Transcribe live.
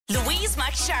Louise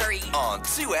McSharry on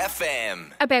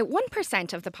 2FM. About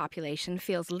 1% of the population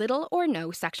feels little or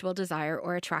no sexual desire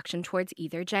or attraction towards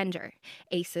either gender.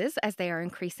 Aces, as they are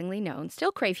increasingly known,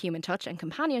 still crave human touch and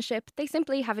companionship. They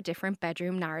simply have a different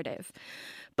bedroom narrative.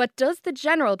 But does the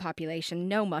general population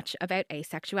know much about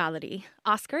asexuality?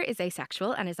 Oscar is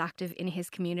asexual and is active in his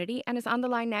community and is on the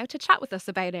line now to chat with us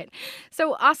about it.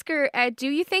 So, Oscar, do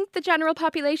you think the general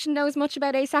population knows much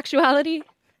about asexuality?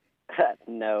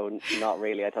 No, not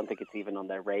really. I don't think it's even on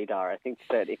their radar. I think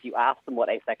that if you ask them what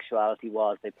asexuality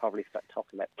was, they'd probably start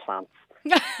talking about plants.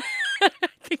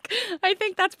 I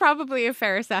think that's probably a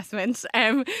fair assessment.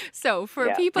 So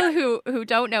for people who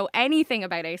don't know anything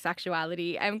about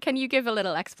asexuality, can you give a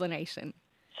little explanation?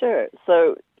 Sure.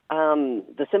 So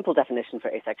the simple definition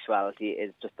for asexuality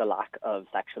is just the lack of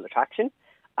sexual attraction.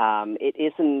 It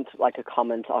isn't like a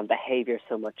comment on behavior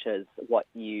so much as what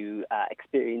you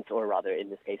experience, or rather in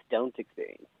this case don't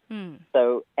experience.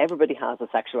 So everybody has a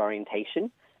sexual orientation.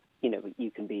 You know,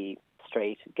 you can be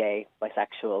straight, gay,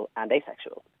 bisexual and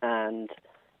asexual. And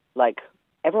like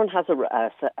everyone has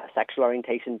a sexual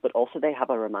orientation, but also they have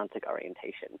a romantic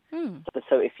orientation.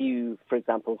 So if you, for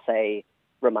example, say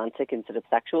romantic instead of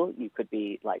sexual, you could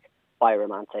be like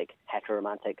biromantic,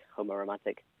 heteroromantic,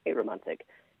 homoromantic, aromantic.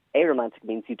 Aromantic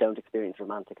means you don't experience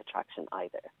romantic attraction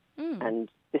either.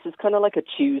 And this is kind of like a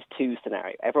choose two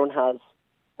scenario. Everyone has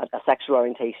a sexual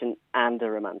orientation and a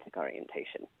romantic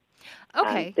orientation.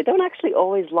 Okay. And they don't actually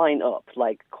always line up.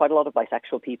 Like quite a lot of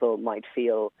bisexual people might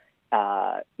feel,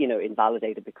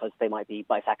 invalidated because they might be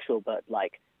bisexual, but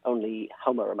like only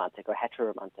homoromantic or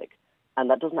heteroromantic. And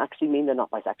that doesn't actually mean they're not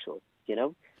bisexual, you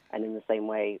know? And in the same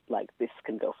way, like, this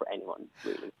can go for anyone,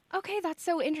 really. Okay, that's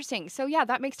so interesting. So, yeah,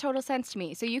 that makes total sense to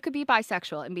me. So you could be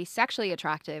bisexual and be sexually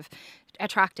attracted, to... You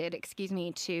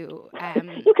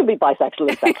can be bisexual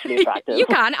and sexually attractive. You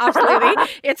can, absolutely.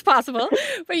 It's possible.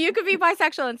 But you could be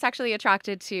bisexual and sexually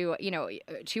attracted to,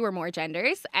 two or more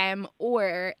genders, and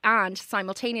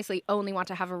simultaneously only want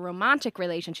to have a romantic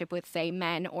relationship with, say,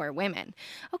 men or women.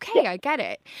 Okay, yeah. I get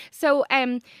it. So,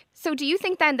 so do you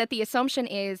think then that the assumption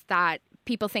is that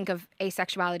people think of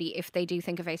asexuality, if they do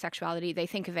think of asexuality, they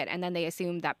think of it and then they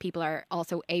assume that people are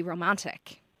also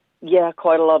aromantic? Yeah,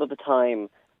 quite a lot of the time.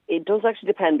 It does actually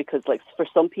depend because, like, for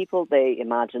some people, they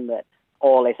imagine that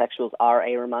all asexuals are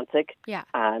aromantic. Yeah.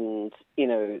 And,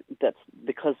 that's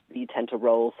because you tend to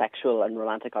roll sexual and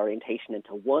romantic orientation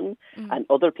into one. And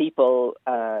other people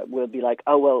will be like,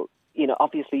 oh, well,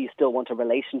 obviously you still want a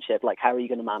relationship. Like, how are you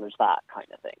going to manage that kind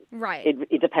of thing? Right.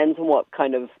 It depends on what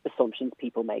kind of assumptions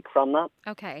people make from that.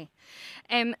 Okay.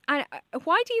 And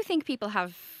why do you think people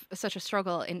have such a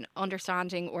struggle in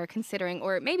understanding or considering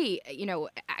or maybe,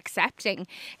 accepting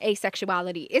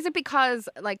asexuality? Is it because,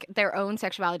 like, their own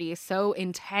sexuality is so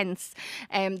intense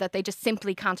that they just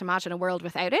simply can't imagine a world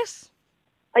without it?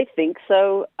 I think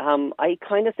so. I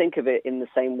kind of think of it in the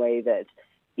same way that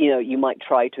you might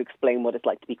try to explain what it's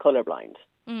like to be colorblind,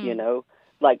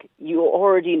 Like, you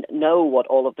already know what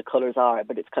all of the colors are,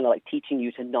 but it's kind of like teaching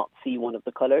you to not see one of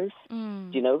the colors,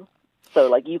 So,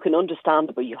 like, you can understand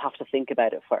it, but you have to think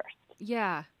about it first.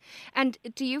 Yeah. And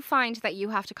do you find that you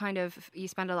have to you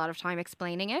spend a lot of time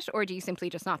explaining it, or do you simply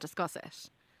just not discuss it?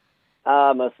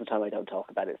 Most of the time I don't talk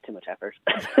about it. It's too much effort.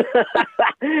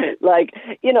 Like,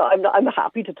 I'm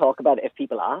happy to talk about it if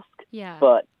people ask. Yeah.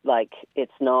 But, like,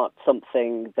 it's not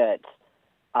something that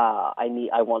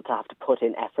I want to have to put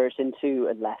in effort into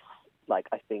unless, like,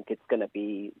 I think it's going to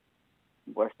be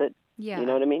worth it. Yeah. You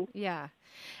know what I mean? Yeah.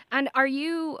 And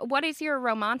what is your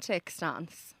romantic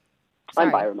stance? Sorry.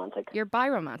 I'm biromantic. You're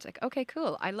biromantic. Okay,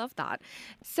 cool. I love that.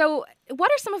 So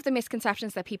what are some of the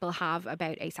misconceptions that people have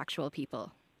about asexual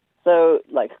people? So,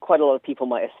 like, quite a lot of people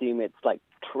might assume it's, like,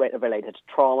 related to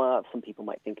trauma. Some people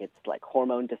might think it's, like,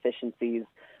 hormone deficiencies.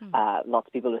 Lots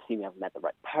of people assume you haven't met the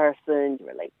right person,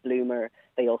 you're a late bloomer.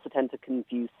 They also tend to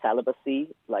confuse celibacy,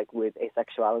 like, with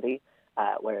asexuality,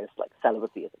 whereas, like,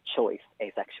 celibacy is a choice,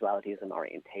 asexuality is an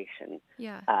orientation.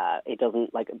 Yeah. It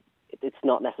doesn't, like, it's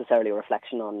not necessarily a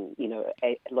reflection on,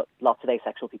 lots of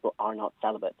asexual people are not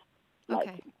celibate.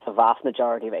 Like, the vast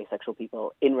majority of asexual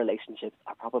people in relationships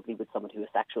are probably with someone who is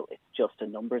sexual. It's just a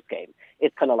numbers game.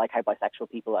 It's kind of like how bisexual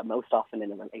people are most often in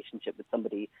a relationship with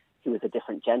somebody who is a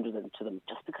different gender than to them,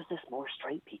 just because there's more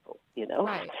straight people,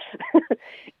 Right.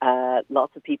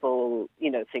 Lots of people,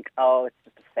 think, oh, it's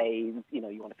just a phase,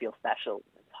 you want to feel special.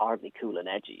 It's hardly cool and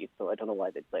edgy, so I don't know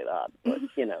why they'd say that. But,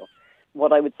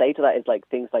 what I would say to that is, like,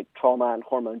 things like trauma and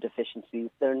hormone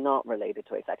deficiencies, they're not related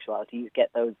to asexuality. You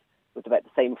get those with about the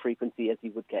same frequency as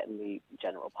you would get in the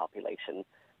general population.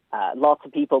 Lots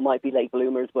of people might be late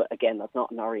bloomers, but again, that's not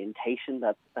an orientation.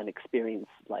 That's an experience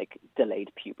like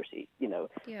delayed puberty,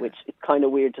 which is kind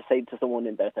of weird to say to someone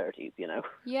in their 30s,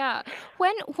 Yeah.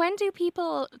 When do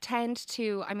people tend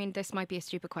to, I mean, this might be a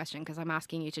stupid question because I'm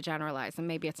asking you to generalize and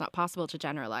maybe it's not possible to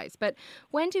generalize, but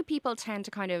when do people tend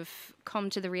to kind of come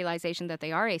to the realization that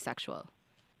they are asexual?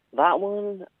 That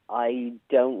one, I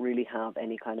don't really have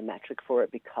any kind of metric for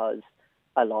it because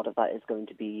a lot of that is going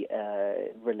to be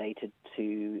related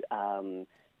to,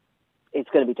 it's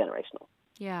going to be generational.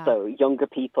 Yeah. So younger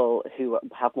people who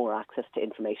have more access to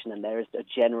information and there's a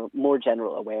more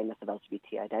general awareness of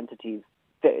LGBT identities,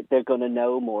 they're going to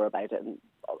know more about it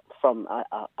from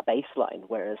a baseline,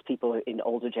 whereas people in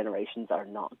older generations are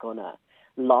not going to.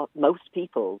 Lots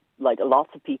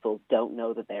of people don't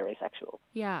know that they're asexual.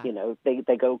 Yeah.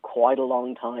 They go quite a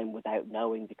long time without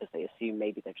knowing because they assume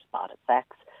maybe they're just bad at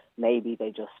sex. Maybe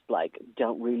they just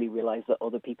don't really realize that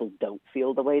other people don't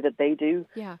feel the way that they do.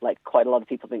 Yeah. Quite a lot of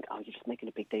people think, oh, you're just making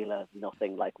a big deal out of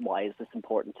nothing. Why is this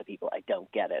important to people? I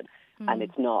don't get it. And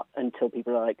it's not until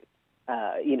people are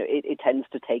it tends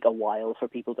to take a while for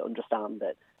people to understand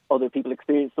that other people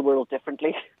experience the world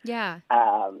differently. Yeah.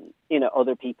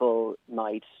 Other people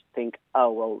might think,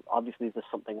 oh, well, obviously there's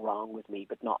something wrong with me,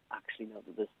 but not actually know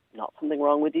that there's not something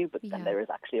wrong with you, but then there is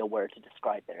actually a word to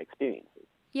describe their experiences.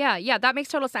 Yeah, that makes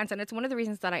total sense. And it's one of the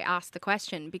reasons that I asked the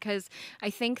question, because I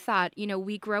think that,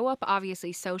 we grow up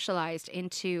obviously socialized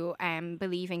into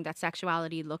believing that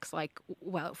sexuality looks like,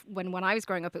 well, when I was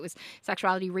growing up, it was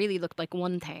sexuality really looked like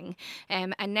one thing.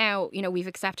 And now, we've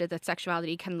accepted that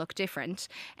sexuality can look different.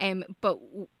 But,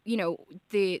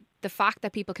 the fact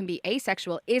that people can be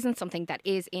asexual isn't something that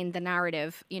is in the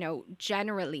narrative,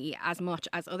 generally as much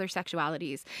as other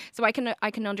sexualities. So I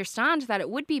can understand that it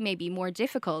would be maybe more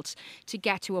difficult to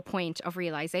get to a point of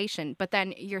realization. But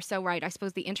then you're so right. I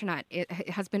suppose the internet it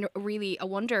has been really a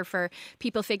wonder for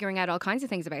people figuring out all kinds of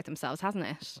things about themselves, hasn't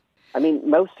it? I mean,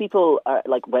 most people are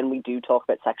when we do talk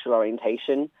about sexual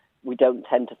orientation, we don't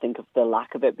tend to think of the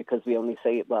lack of it because we only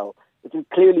say, well,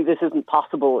 clearly this isn't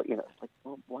possible. It's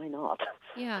well, why not?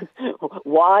 Yeah.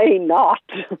 Why not?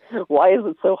 Why is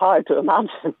it so hard to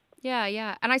imagine?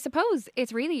 Yeah. And I suppose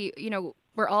it's really,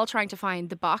 we're all trying to find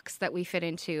the box that we fit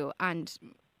into, and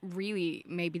really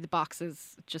maybe the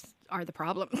boxes just are the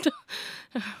problem.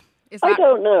 I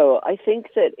don't know. I think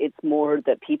that it's more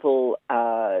that people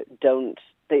don't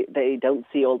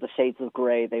see all the shades of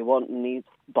grey. They want these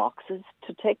boxes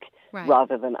to tick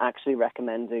rather than actually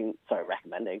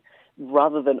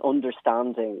rather than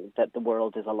understanding that the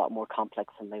world is a lot more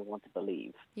complex than they want to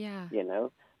believe. Yeah.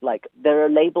 There are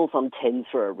labels on tins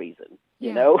for a reason,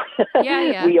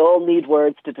 Yeah. We all need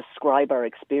words to describe our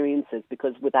experiences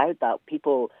because without that,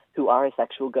 people who are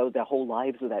asexual go their whole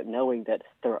lives without knowing that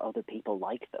there are other people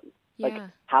like them. Yeah.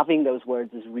 Having those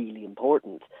words is really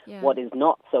important. Yeah. What is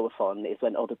not so fun is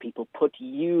when other people put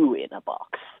you in a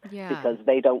box because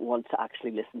they don't want to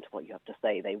actually listen to what you have to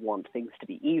say. They want things to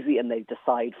be easy and they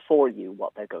decide for you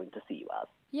what they're going to see you as.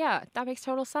 Yeah, that makes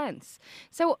total sense.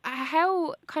 So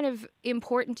how kind of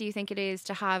important do you think it is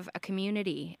to have a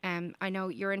community? I know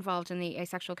you're involved in the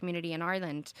asexual community in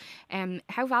Ireland.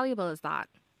 How valuable is that?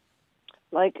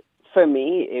 For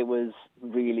me, it was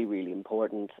really, really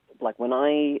important. When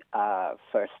I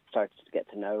first started to get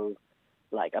to know,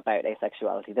 about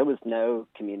asexuality, there was no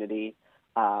community.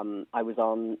 I was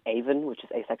on AVEN, which is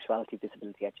Asexuality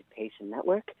Visibility Education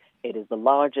Network. It is the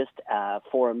largest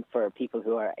forum for people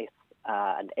who are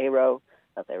and aro,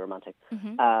 that's aromantic.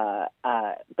 Mm-hmm.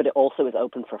 But it also is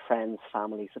open for friends,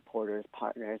 family, supporters,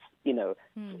 partners.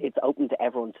 It's open to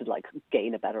everyone to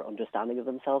gain a better understanding of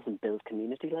themselves and build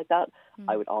community like that.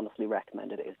 I would honestly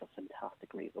recommend it. It is a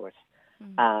fantastic resource.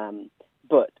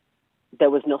 But there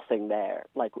was nothing there.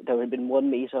 There had been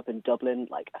one meetup in Dublin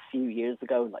a few years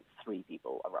ago, and 3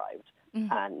 people arrived.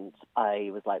 And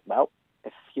I was like, well,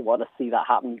 if you want to see that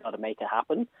happen, you've got to make it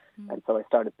happen. And so I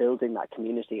started building that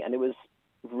community, and it was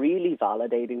really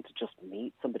validating to just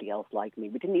meet somebody else like me.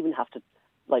 We didn't even have to,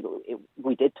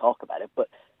 we did talk about it, but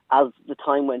as the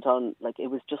time went on, it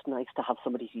was just nice to have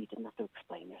somebody who you didn't have to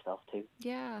explain yourself to.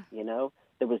 Yeah.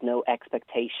 There was no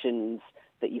expectations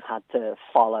that you had to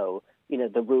follow.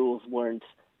 The rules weren't,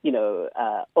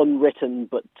 unwritten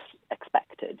but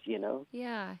expected,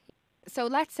 Yeah. So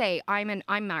let's say I'm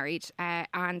married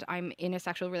and I'm in a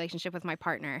sexual relationship with my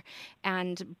partner,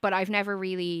 but I've never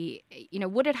really,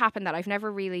 would it happen that I've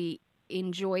never really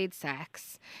enjoyed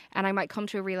sex and I might come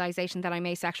to a realization that I'm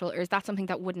asexual, or is that something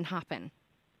that wouldn't happen?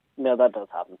 No, that does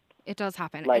happen. It does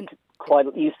happen.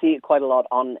 You see it quite a lot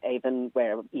on AVEN,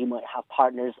 where you might have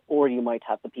partners, or you might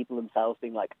have the people themselves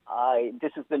being like,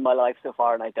 this has been my life so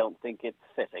far and I don't think it's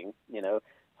fitting,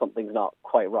 something's not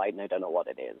quite right and I don't know what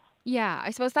it is. Yeah,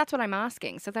 I suppose that's what I'm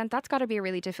asking. So then that's got to be a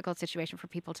really difficult situation for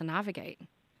people to navigate.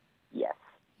 Yes,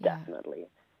 Yeah. definitely.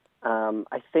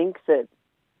 I think that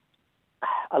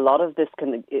a lot of this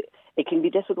it can be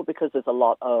difficult because there's a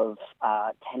lot of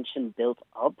tension built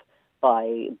up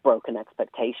by broken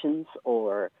expectations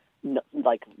or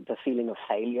like the feeling of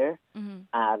failure,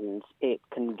 and it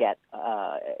can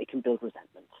build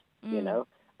resentment, you know,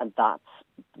 and that's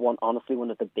honestly one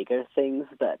of the bigger things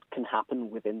that can happen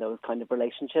within those kind of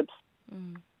relationships.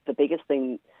 The biggest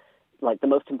thing, like the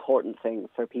most important thing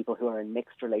for people who are in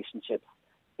mixed relationships,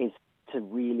 is to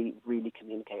really, really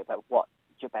communicate about what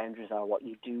your boundaries are, what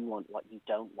you do want, what you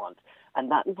don't want.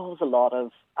 And that involves a lot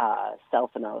of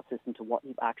self-analysis into what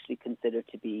you actually consider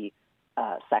to be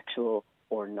sexual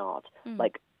or not.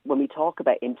 Like when we talk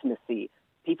about intimacy,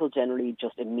 people generally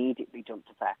just immediately jump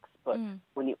to sex. But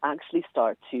when you actually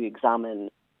start to examine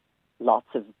lots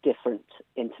of different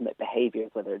intimate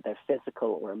behaviors, whether they're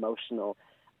physical or emotional,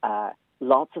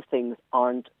 lots of things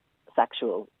aren't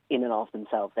sexual in and of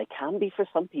themselves. They can be for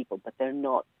some people, but they're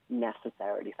not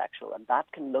necessarily sexual. And that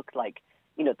can look like,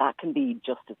 you know, that can be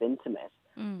just as intimate,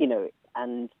 you know,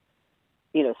 and,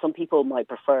 you know, some people might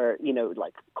prefer, you know,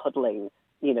 like cuddling,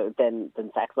 you know, than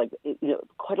sex. Like, you know,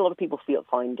 quite a lot of people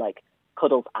find like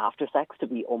cuddles after sex to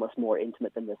be almost more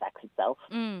intimate than the sex itself,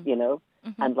 you know?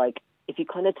 And like, if you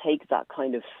kind of take that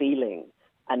kind of feeling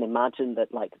and imagine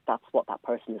that like that's what that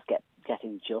person is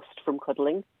getting just from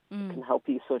cuddling, it can help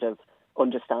you sort of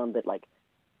understand that like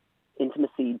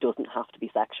intimacy doesn't have to be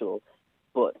sexual,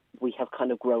 but we have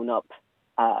kind of grown up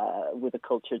with a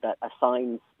culture that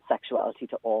assigns sexuality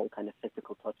to all kind of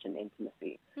physical touch and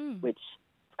intimacy, which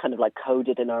is kind of like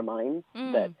coded in our minds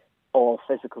that all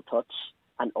physical touch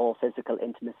and all physical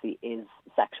intimacy is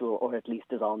sexual, or at least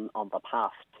is on the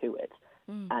path to it.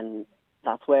 And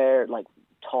that's where like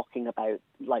talking about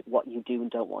like what you do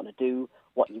and don't want to do,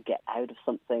 what you get out of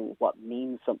something, what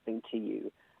means something to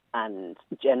you, and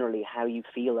generally how you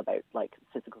feel about like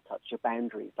physical touch, your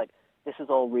boundaries. Like this is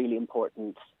all really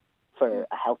important for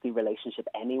a healthy relationship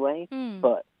anyway,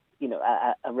 but you know,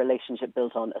 a relationship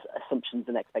built on assumptions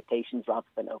and expectations rather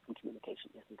than open communication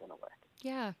isn't going to work.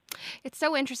 Yeah, it's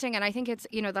so interesting. And I think it's,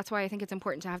 you know, that's why I think it's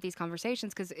important to have these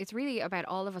conversations, because it's really about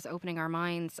all of us opening our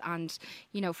minds and,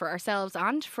 you know, for ourselves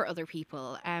and for other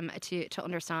people to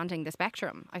understanding the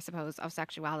spectrum, I suppose, of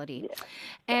sexuality.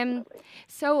 Yeah,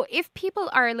 so if people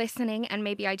are listening and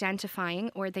maybe identifying,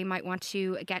 or they might want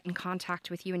to get in contact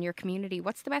with you and your community,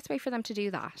 what's the best way for them to do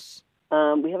that?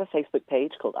 We have a Facebook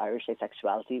page called Irish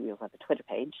Asexuality. We also have a Twitter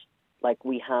page. Like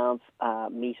we have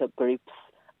meetup groups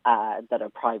that are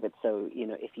private. So, you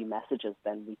know, if you message us,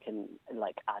 then we can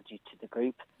like add you to the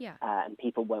group. And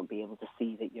people won't be able to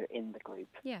see that you're in the group,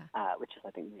 which is,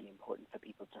 I think, really important for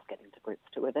people just getting to grips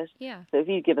with it. So if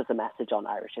you give us a message on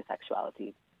Irish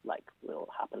Asexuality, like we'll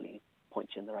happily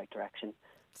point you in the right direction.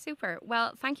 Super.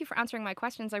 Well, thank you for answering my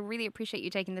questions. I really appreciate you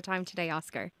taking the time today,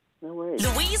 Oscar. No worries.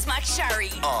 Louise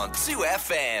McSharry on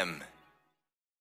 2FM.